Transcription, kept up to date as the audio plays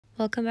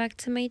Welcome back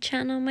to my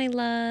channel, my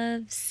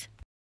loves.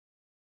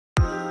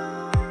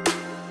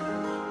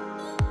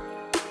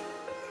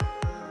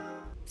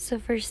 So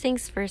first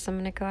things first, I'm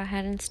gonna go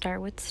ahead and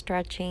start with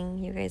stretching.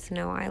 You guys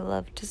know I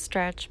love to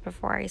stretch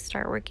before I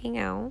start working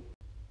out.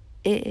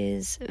 It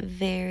is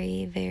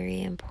very,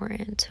 very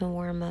important to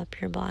warm up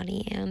your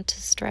body and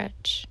to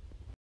stretch.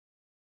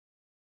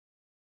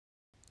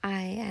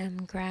 I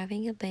am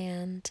grabbing a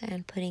band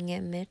and putting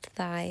it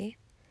mid-thigh.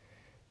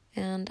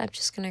 And I'm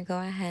just going to go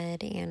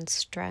ahead and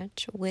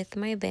stretch with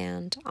my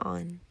band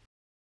on.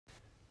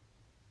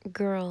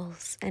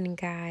 Girls and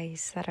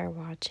guys that are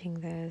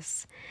watching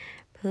this,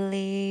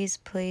 please,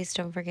 please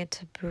don't forget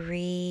to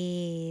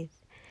breathe.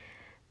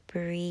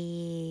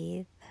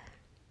 Breathe.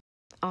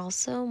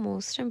 Also,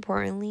 most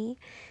importantly,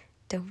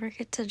 don't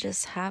forget to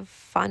just have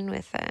fun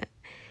with it.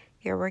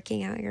 You're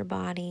working out your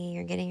body,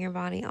 you're getting your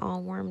body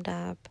all warmed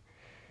up.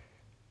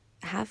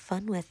 Have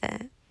fun with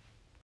it.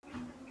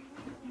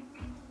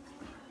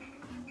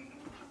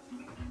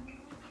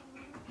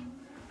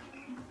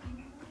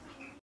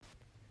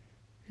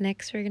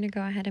 Next, we're going to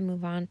go ahead and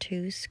move on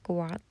to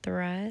squat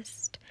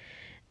thrust.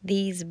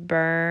 These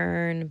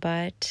burn,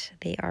 but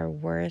they are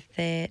worth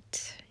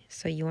it.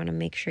 So you want to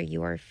make sure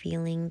you are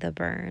feeling the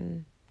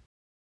burn.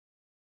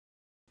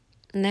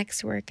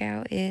 Next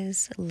workout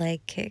is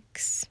leg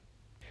kicks.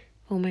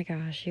 Oh my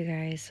gosh, you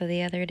guys. So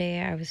the other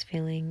day I was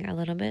feeling a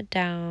little bit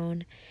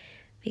down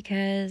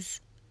because,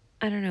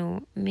 I don't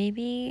know,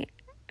 maybe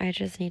I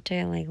just need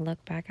to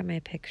look back at my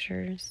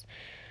pictures.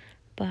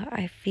 But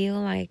I feel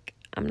like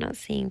I'm not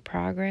seeing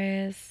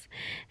progress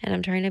and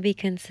I'm trying to be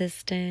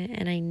consistent,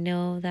 and I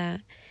know that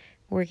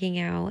working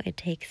out, it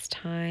takes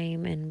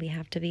time and we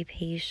have to be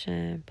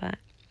patient, but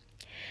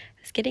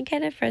I was getting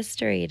kind of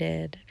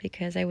frustrated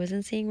because I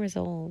wasn't seeing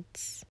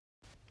results.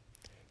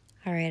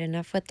 All right,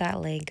 enough with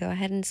that leg. Go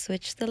ahead and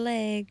switch the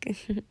leg.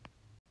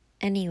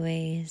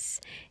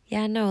 Anyways,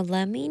 yeah, no,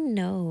 let me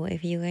know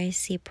if you guys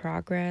see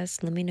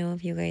progress. Let me know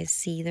if you guys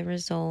see the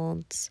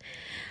results.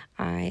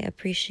 I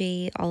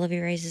appreciate all of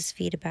your guys'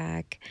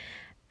 feedback,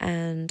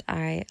 and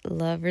I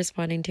love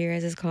responding to your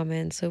guys'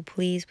 comments. So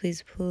please,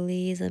 please,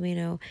 please let me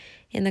know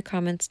in the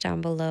comments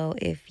down below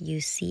if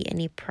you see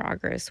any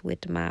progress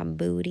with my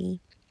booty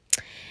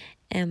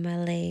and my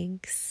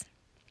legs.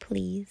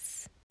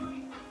 Please.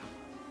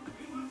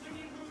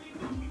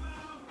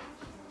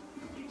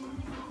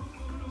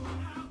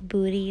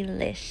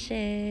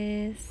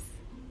 Bootylicious.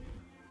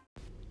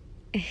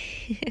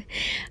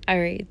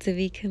 Alright, to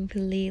be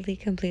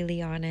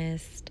completely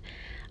honest,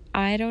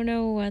 I don't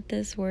know what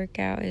this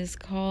workout is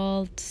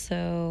called,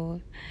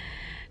 so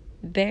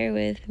bear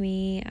with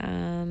me.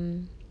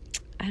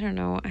 I don't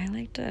know. I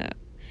like to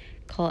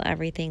call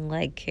everything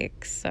leg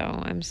kicks, so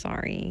I'm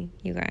sorry,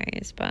 you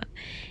guys. But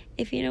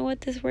if you know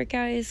what this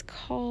workout is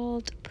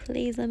called,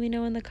 please let me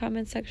know in the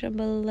comment section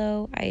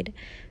below. I'd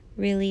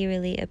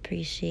really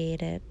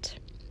appreciate it.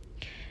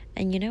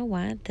 And you know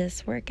what?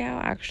 This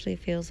workout actually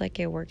feels like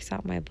it works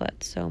out my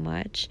butt so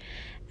much.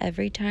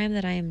 Every time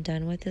that I am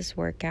done with this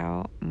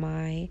workout,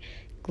 my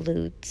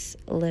glutes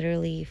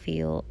literally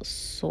feel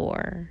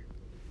sore.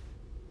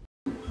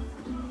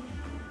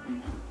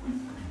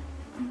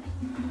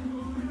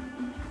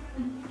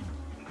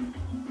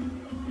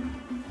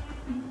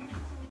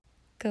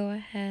 Go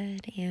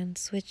ahead and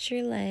switch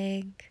your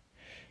leg.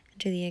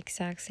 Do the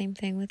exact same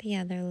thing with the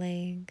other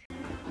leg.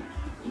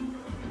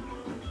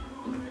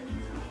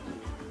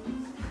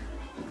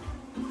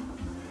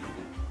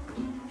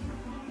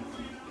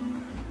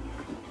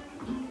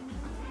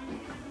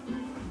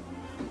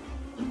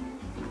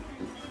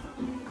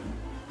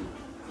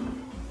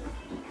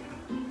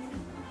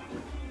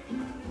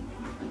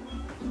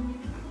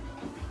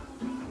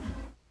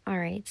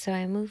 Alright, so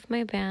I moved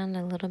my band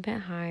a little bit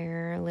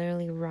higher,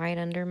 literally right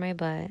under my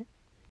butt.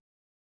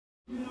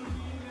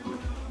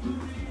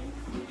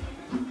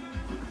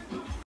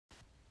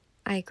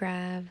 I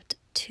grabbed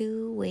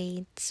 2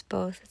 weights,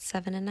 both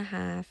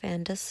 7.5,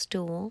 and a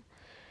stool,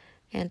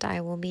 and I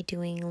will be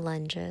doing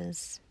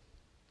lunges.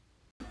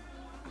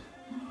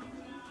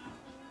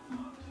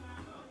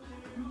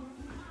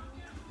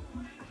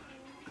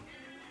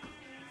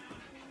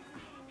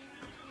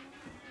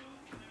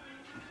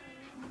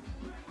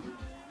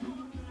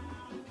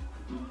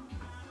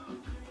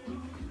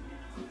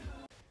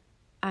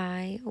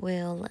 I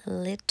will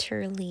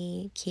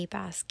literally keep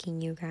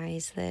asking you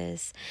guys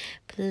this.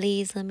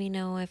 Please let me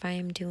know if I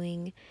am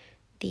doing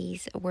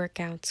these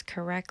workouts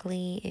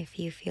correctly, if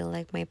you feel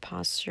like my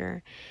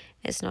posture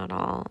is not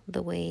all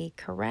the way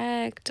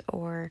correct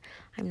or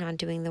I'm not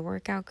doing the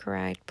workout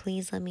correct.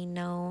 Please let me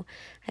know.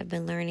 I've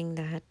been learning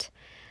that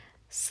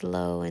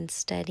slow and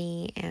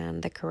steady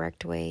and the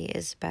correct way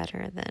is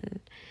better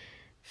than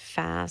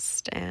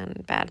fast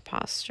and bad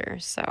posture.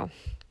 So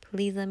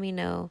please let me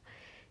know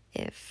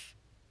if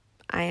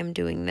I am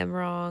doing them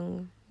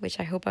wrong, which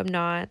I hope I'm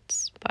not,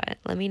 but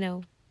let me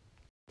know.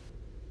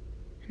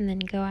 And then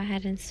go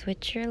ahead and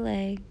switch your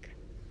leg.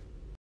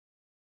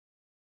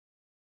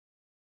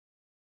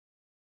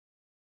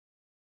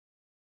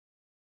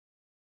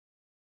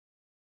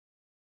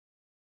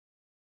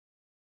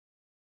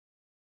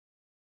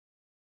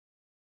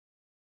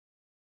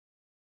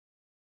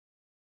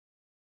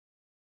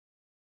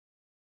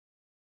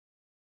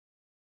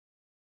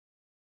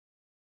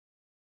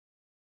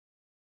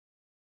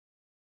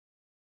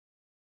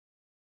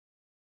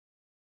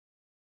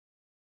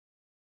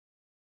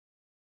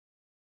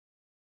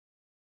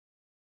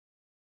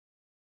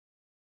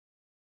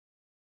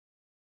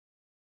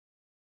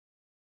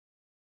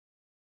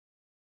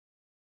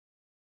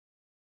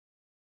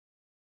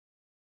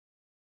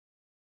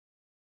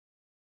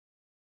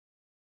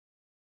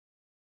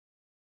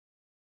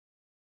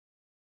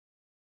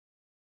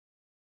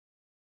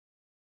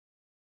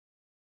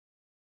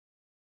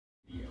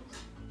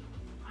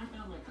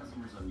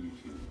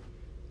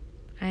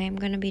 I am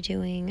going to be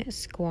doing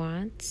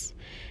squats.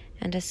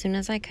 And as soon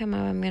as I come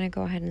up, I'm going to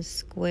go ahead and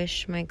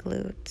squish my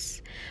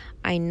glutes.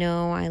 I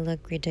know I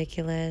look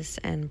ridiculous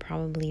and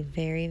probably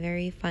very,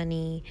 very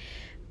funny,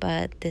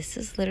 but this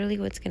is literally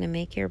what's going to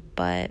make your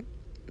butt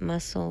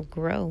muscle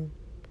grow,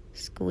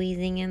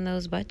 squeezing in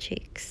those butt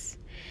cheeks.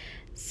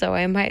 So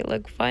I might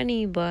look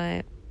funny,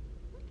 but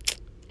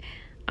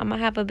I'm going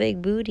to have a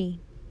big booty.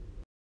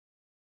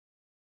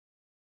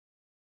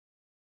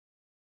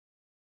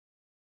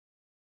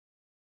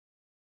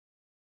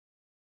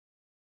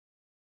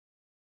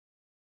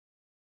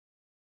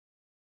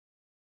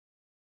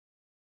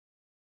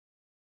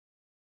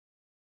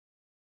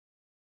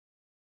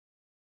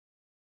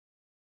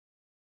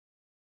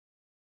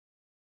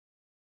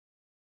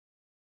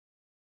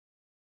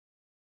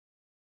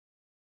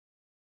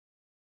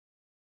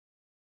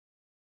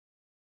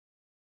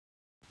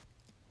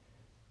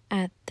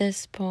 At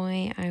this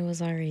point, I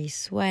was already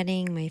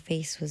sweating. My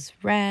face was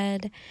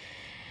red.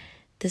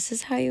 This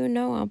is how you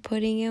know I'm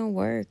putting in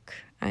work.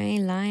 I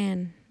ain't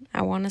lying.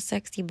 I want a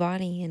sexy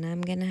body, and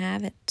I'm gonna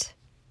have it.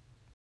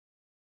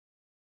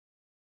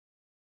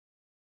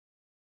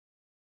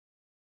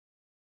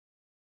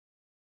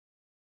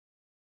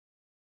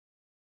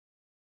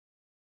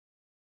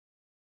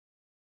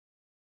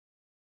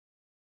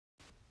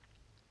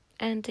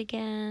 And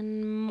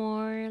again,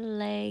 more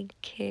leg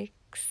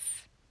kicks.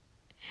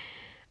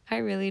 I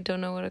really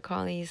don't know what to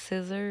call these.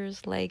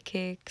 Scissors, leg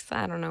kicks.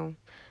 I don't know.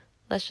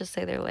 Let's just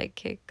say they're leg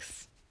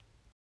kicks.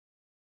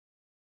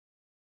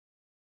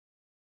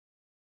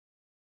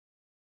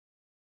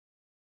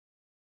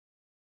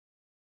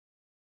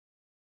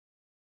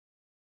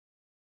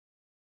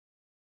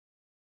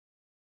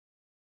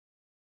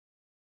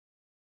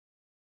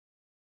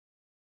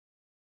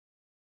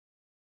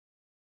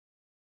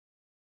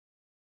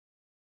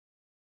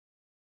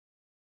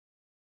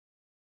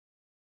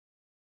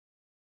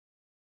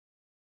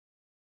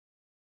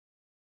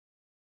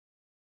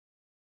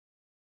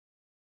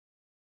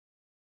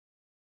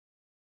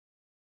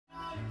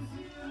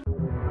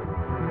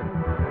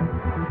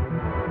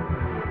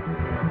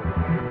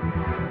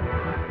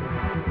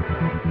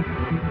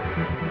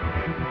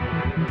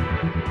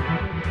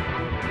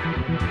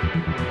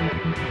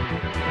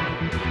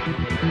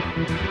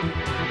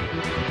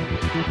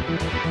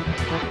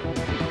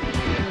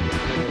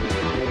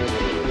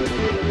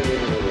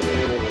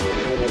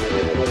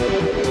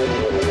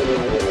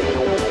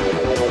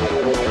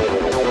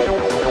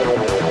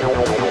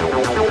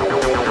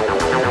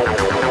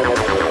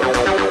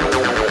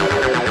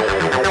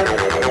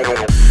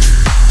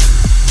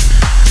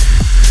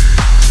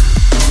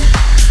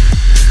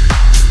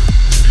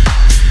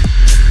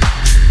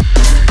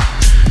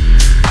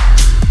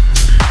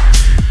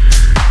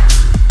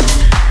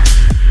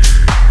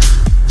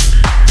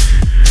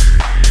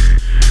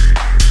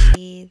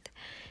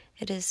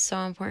 It is so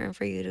important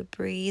for you to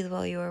breathe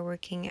while you are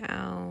working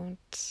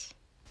out.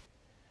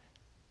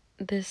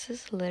 This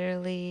is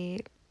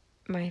literally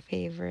my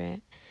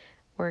favorite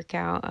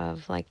workout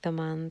of like the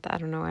month. I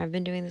don't know. I've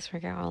been doing this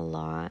workout a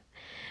lot.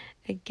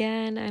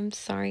 Again, I'm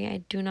sorry.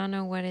 I do not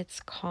know what it's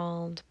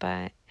called,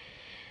 but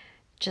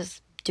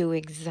just do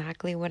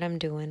exactly what I'm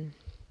doing.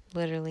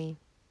 Literally,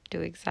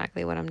 do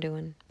exactly what I'm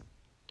doing.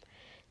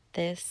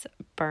 This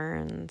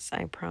burns.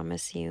 I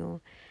promise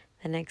you.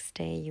 The next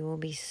day you will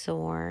be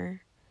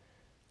sore.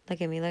 Look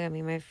at me, look at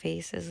me. My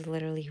face is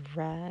literally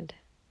red.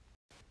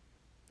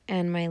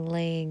 And my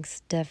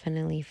legs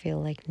definitely feel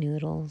like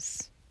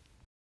noodles.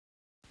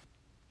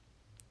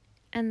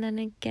 And then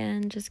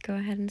again, just go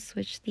ahead and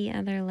switch the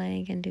other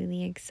leg and do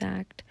the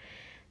exact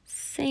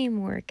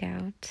same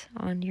workout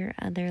on your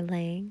other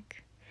leg.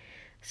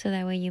 So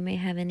that way you may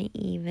have an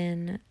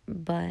even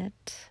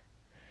butt,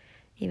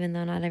 even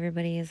though not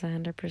everybody is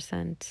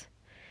 100%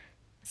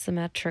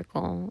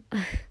 symmetrical.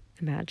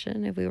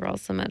 Imagine if we were all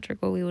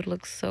symmetrical, we would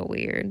look so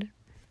weird.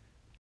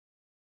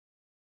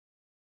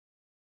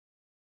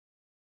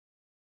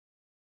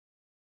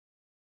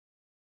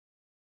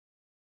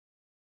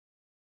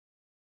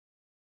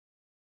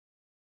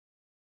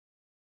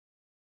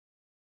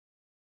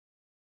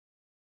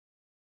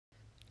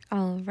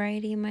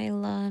 Alrighty, my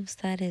loves,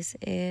 that is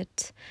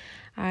it.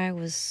 I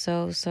was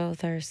so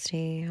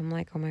thirsty. I'm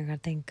like, oh my God,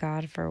 thank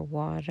God for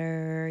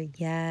water.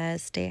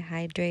 Yes, stay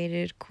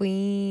hydrated,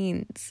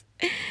 queens.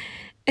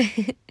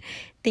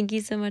 Thank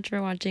you so much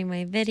for watching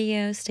my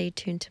video. Stay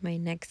tuned to my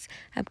next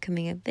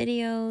upcoming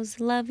videos.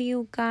 Love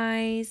you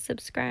guys.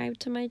 Subscribe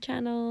to my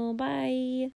channel. Bye.